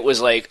was when it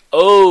was like,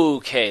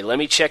 okay, let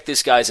me check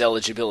this guy's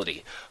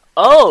eligibility.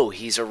 Oh,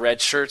 he's a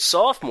redshirt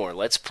sophomore.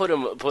 Let's put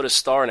a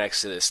star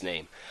next to this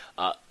name.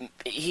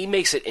 He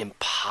makes it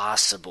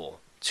impossible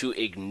to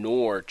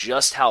ignore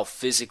just how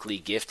physically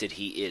gifted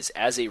he is.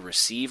 As a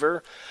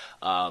receiver,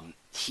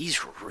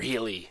 he's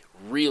really,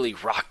 really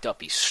rocked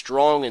up. He's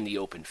strong in the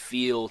open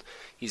field.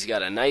 He's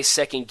got a nice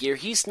second gear.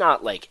 He's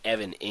not like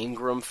Evan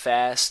Ingram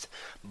fast,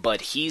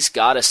 but he's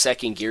got a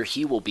second gear.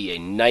 He will be a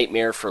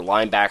nightmare for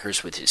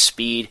linebackers with his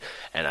speed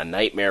and a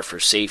nightmare for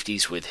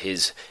safeties with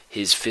his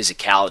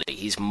physicality.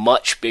 He's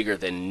much bigger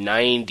than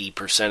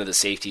 90% of the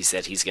safeties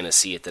that he's going to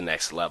see at the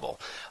next level.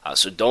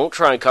 So don't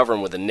try and cover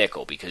him with a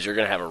nickel because you're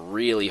going to have a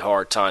really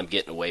hard time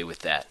getting away with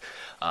that.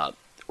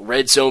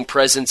 Red zone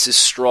presence is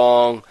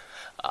strong.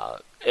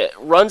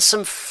 Runs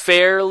some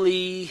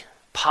fairly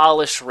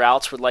polished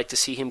routes. Would like to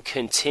see him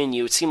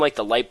continue. It seemed like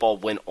the light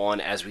bulb went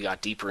on as we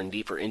got deeper and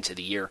deeper into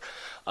the year.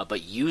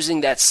 But using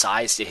that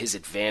size to his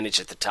advantage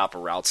at the top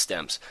of route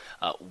stems.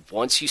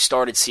 Once you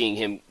started seeing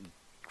him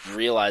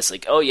realize,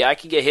 like, oh, yeah, I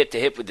can get hip to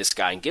hip with this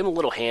guy and give him a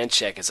little hand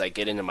check as I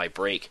get into my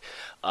break.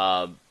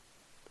 A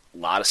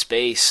lot of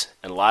space,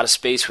 and a lot of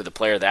space with a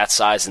player that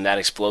size and that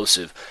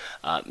explosive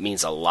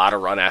means a lot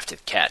of run after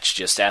the catch.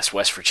 Just ask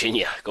West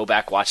Virginia. Go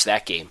back, watch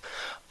that game.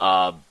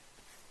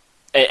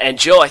 And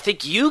Joe, I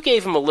think you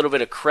gave him a little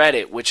bit of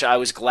credit, which I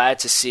was glad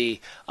to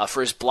see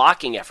for his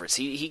blocking efforts.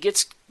 He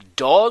gets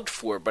dogged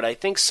for it, but I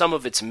think some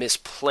of it's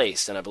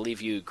misplaced, and I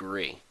believe you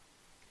agree.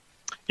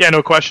 Yeah,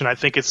 no question. I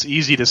think it's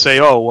easy to say,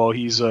 oh, well,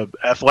 he's an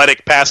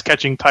athletic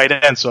pass-catching tight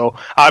end, so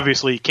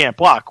obviously he can't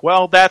block.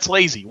 Well, that's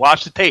lazy.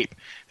 Watch the tape.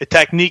 The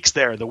technique's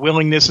there. The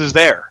willingness is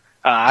there.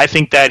 I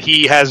think that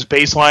he has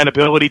baseline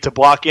ability to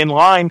block in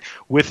line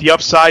with the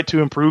upside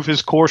to improve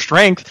his core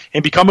strength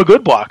and become a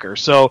good blocker.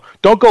 So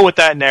don't go with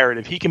that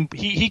narrative. He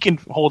can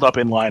hold up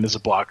in line as a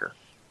blocker.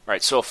 All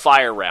right, so a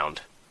fire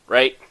round,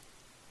 right?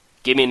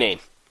 Give me a name.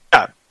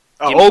 Yeah,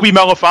 Obi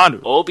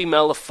Melifonwu. Obi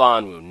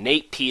Melifonwu.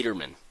 Nate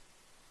Peterman.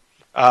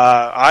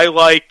 I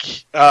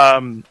like.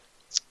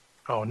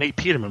 Nate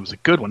Peterman was a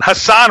good one.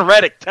 Hassan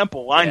Reddick,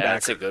 Temple linebacker. Yeah,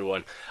 that's a good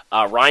one.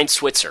 Ryan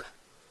Switzer.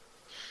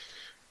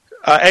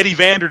 Eddie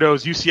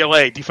Vanderdoes,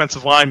 UCLA,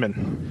 defensive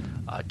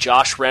lineman.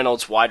 Josh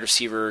Reynolds, wide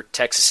receiver,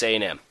 Texas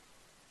A&M.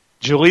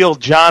 Jaleel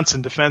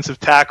Johnson, defensive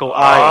tackle,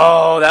 Iowa.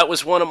 Oh, that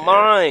was one of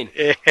mine.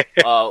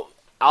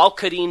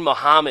 Al-Qadim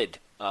Muhammad,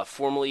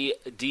 formerly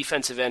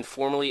defensive end,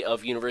 formerly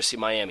of University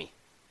of Miami.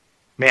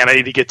 Man, I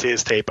need to get to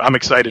his tape. I'm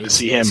excited to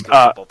see him. He's a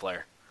good football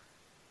player.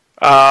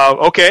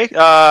 Okay.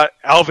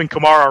 Alvin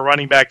Kamara,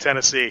 running back,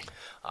 Tennessee.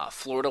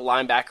 Florida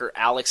linebacker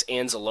Alex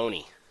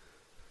Anzalone.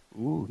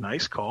 Ooh,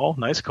 nice call.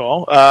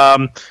 Let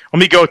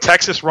me go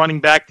Texas running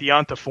back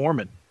Deonta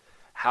Foreman.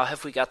 How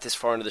have we got this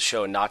far into the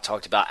show and not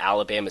talked about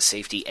Alabama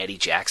safety Eddie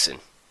Jackson?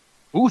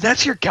 Ooh,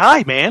 that's your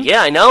guy, man.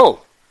 Yeah, I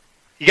know.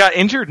 He got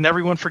injured and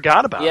everyone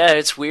forgot about him. Yeah,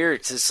 it's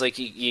weird. It's like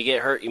you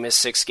get hurt, you miss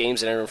 6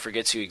 games, and everyone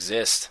forgets you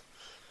exist.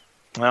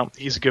 Well,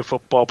 he's a good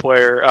football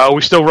player. Are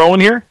we still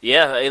rolling here?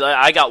 Yeah,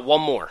 I got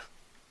one more.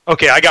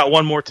 Okay, I got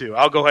one more too.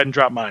 I'll go ahead and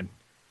drop mine.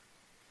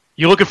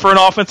 You looking for an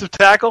offensive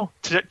tackle?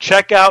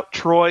 Check out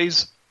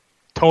Troy's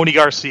Tony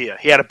Garcia.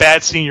 He had a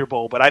bad Senior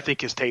Bowl, but I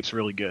think his tape's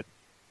really good.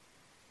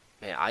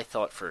 Man, I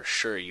thought for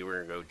sure you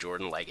were going to go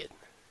Jordan Leggett.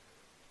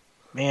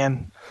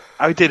 Man,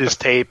 I did his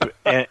tape,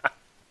 and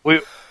we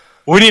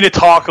need to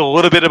talk a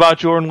little bit about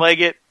Jordan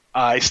Leggett.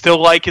 I still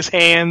like his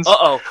hands.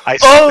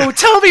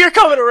 Tell me you're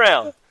coming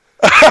around.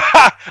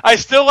 I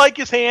still like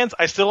his hands.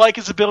 I still like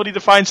his ability to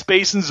find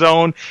space and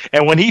zone.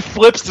 And when he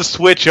flips the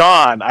switch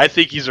on, I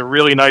think he's a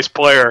really nice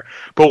player.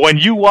 But when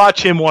you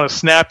watch him on a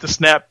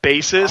snap-to-snap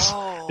basis,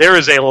 there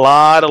is a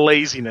lot of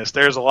laziness.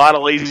 There's a lot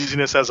of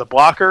laziness as a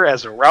blocker,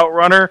 as a route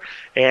runner,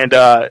 and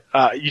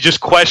you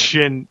just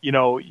question,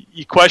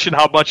 you question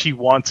how much he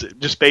wants it,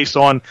 just based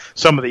on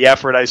some of the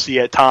effort I see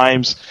at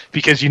times,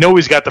 because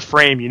he's got the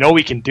frame,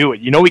 he can do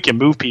it, he can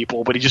move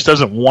people, but he just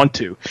doesn't want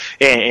to.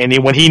 And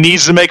when he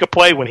needs to make a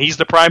play, when he's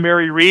the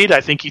primary read,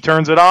 I think he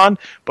turns it on,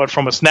 but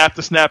from a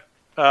snap-to-snap,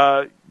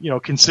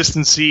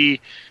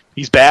 consistency,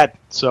 he's bad.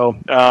 So,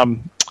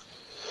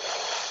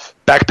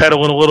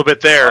 backpedaling a little bit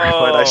there,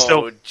 but I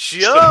still...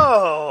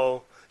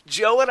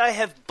 Joe and I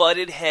have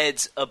butted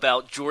heads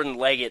about Jordan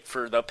Leggett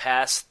for the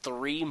past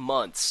 3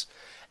 months,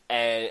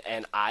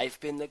 and I've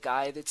been the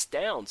guy that's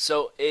down.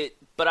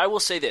 But I will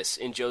say this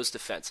in Joe's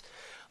defense,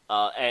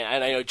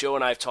 and I know Joe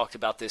and I have talked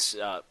about this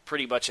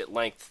pretty much at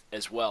length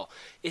as well.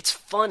 It's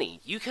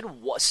funny. You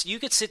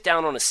could sit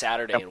down on a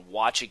Saturday and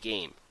watch a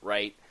game,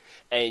 right?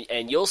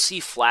 And you'll see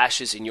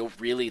flashes, and you'll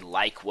really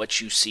like what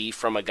you see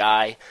from a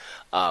guy.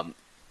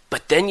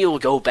 But then you'll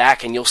go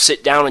back and you'll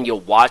sit down and you'll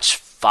watch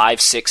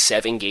 5, 6,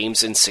 7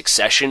 games in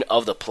succession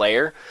of the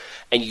player,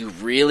 and you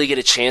really get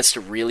a chance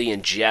to really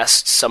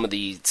ingest some of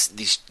the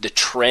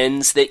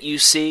trends that you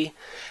see,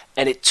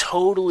 and it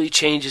totally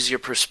changes your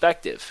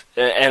perspective.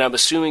 And I'm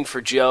assuming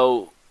for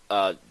Joe,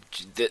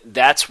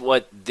 that's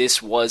what this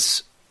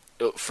was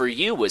for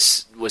you,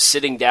 was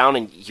sitting down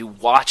and you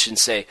watch and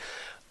say,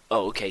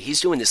 oh, okay, he's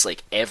doing this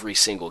like every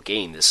single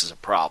game. This is a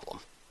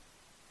problem.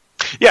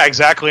 Yeah,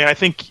 exactly. And I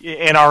think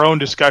in our own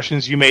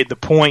discussions, you made the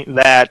point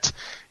that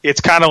it's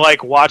kind of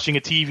like watching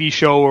a TV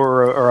show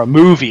or a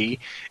movie,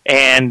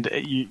 and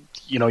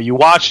you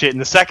watch it,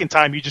 and the second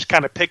time you just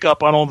kind of pick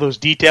up on all those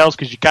details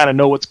because you kind of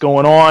know what's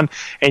going on,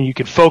 and you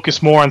can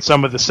focus more on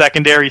some of the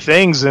secondary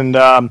things. And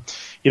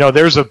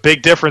there's a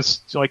big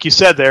difference, like you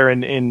said there,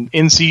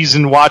 in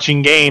season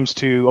watching games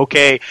to,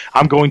 okay,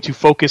 I'm going to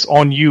focus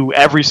on you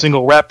every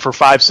single rep for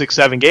 5, 6,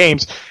 7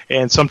 games,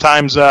 and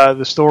sometimes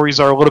the stories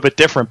are a little bit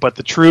different. But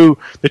the true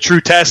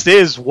test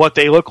is what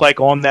they look like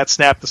on that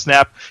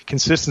snap-to-snap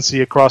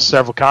consistency across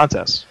several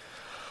contests.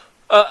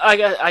 I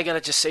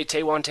gotta just say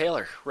Taywan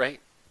Taylor, right?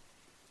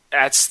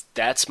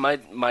 That's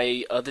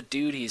my other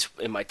dude. He's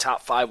in my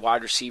top 5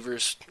 wide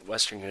receivers,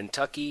 Western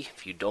Kentucky.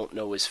 If you don't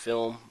know his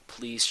film,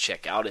 please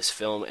check out his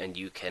film, and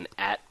you can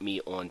 @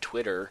 me on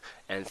Twitter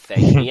and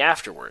thank me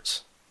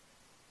afterwards.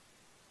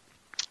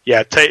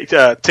 Yeah,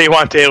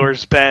 Taywan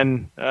Taylor's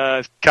been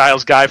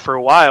Kyle's guy for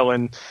a while,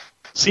 and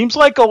seems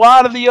like a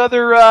lot of the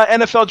other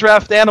NFL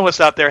draft analysts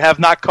out there have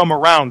not come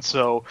around.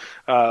 So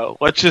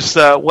let's just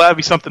we'll have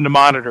be something to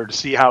monitor to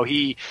see how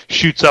he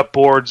shoots up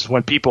boards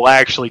when people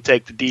actually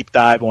take the deep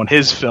dive on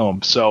his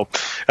film. So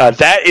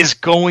that is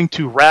going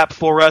to wrap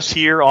for us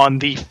here on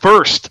the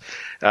first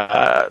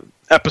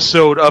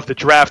episode of the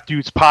Draft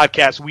Dudes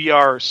podcast. We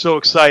are so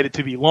excited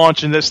to be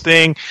launching this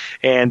thing,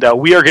 and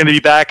we are going to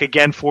be back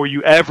again for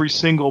you every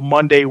single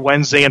Monday,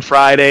 Wednesday, and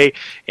Friday,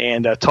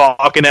 and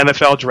talking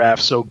NFL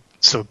draft. So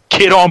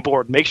get on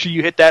board. Make sure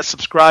you hit that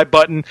subscribe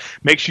button.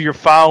 Make sure you're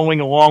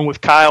following along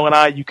with Kyle and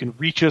I. You can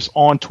reach us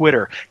on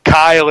Twitter.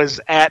 Kyle is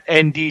at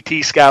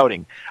NDT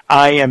Scouting.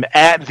 I am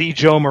at the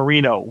Joe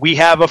Marino. We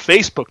have a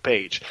Facebook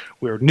page.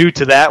 We're new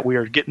to that. We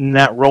are getting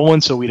that rolling,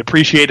 so we'd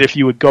appreciate it if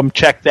you would come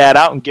check that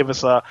out and give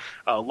us a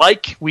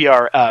like. We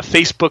are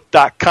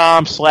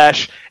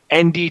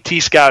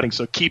facebook.com/NDT Scouting,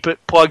 so keep it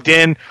plugged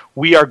in.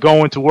 We are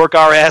going to work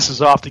our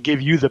asses off to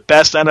give you the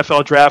best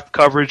NFL draft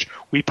coverage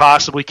we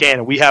possibly can,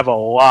 and we have a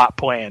lot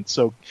planned.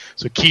 So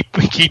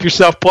keep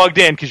yourself plugged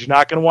in, because you're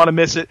not going to want to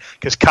miss it,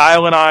 because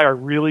Kyle and I are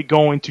really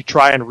going to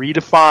try and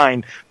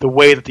redefine the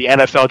way that the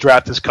NFL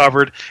draft is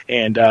covered,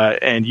 and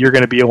you're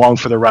going to be along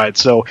for the ride.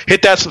 So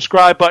hit that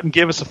subscribe button,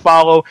 give us a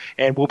follow,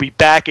 and we'll be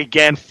back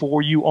again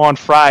for you on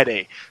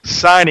Friday.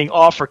 Signing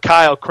off for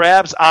Kyle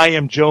Krabs, I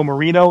am Joe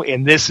Marino,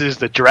 and this is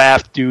the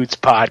Draft Dudes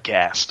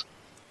podcast.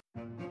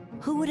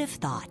 Who would have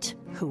thought?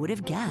 Who would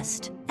have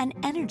guessed? An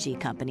energy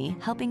company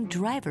helping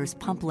drivers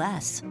pump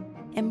less.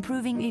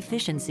 Improving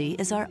efficiency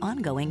is our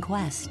ongoing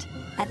quest.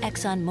 At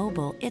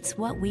ExxonMobil, it's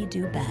what we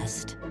do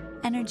best.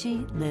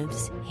 Energy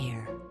lives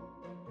here.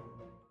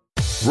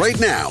 Right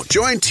now,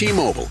 join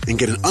T-Mobile and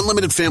get an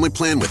unlimited family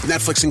plan with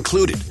Netflix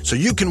included, so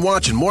you can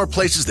watch in more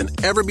places than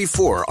ever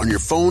before on your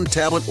phone,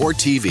 tablet, or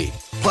TV.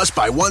 Plus,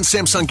 buy one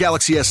Samsung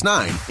Galaxy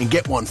S9 and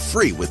get one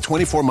free with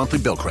 24 monthly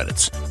bill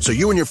credits, so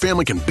you and your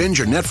family can binge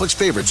your Netflix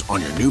favorites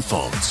on your new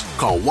phones.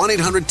 Call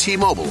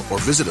 1-800-T-Mobile or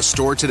visit a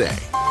store today.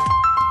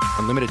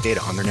 Unlimited data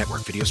on their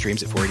network. Video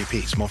streams at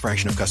 480p. Small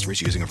fraction of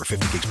customers using over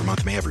 50 gigs per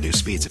month may have reduced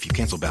speeds. If you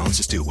cancel, balance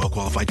is due.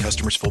 Well-qualified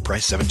customers, full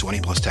price,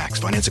 $720 plus tax.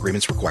 Finance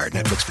agreements required.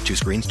 Netflix for 2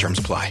 screens. Terms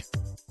apply.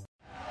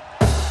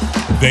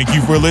 Thank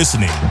you for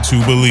listening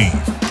to Believe.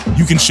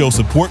 You can show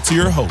support to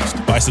your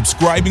host by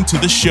subscribing to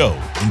the show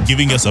and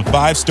giving us a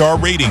 5-star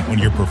rating on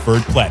your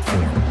preferred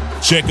platform.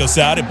 Check us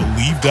out at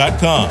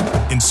Believe.com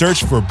and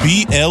search for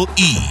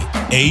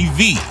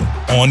BLEAV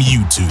on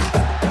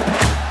YouTube.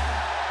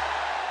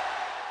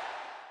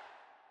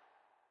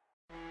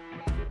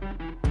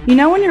 You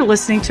know when you're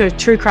listening to a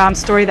true crime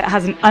story that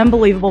has an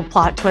unbelievable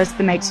plot twist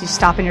that makes you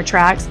stop in your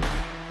tracks?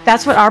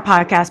 That's what our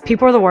podcast,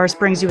 People Are the Worst,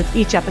 brings you with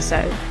each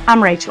episode.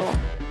 I'm Rachel.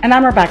 And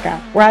I'm Rebecca.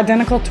 We're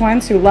identical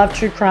twins who love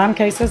true crime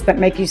cases that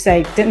make you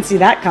say, didn't see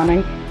that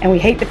coming, and we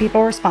hate the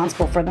people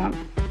responsible for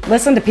them.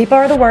 Listen to People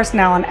Are the Worst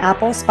now on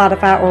Apple,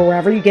 Spotify, or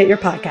wherever you get your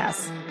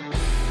podcasts.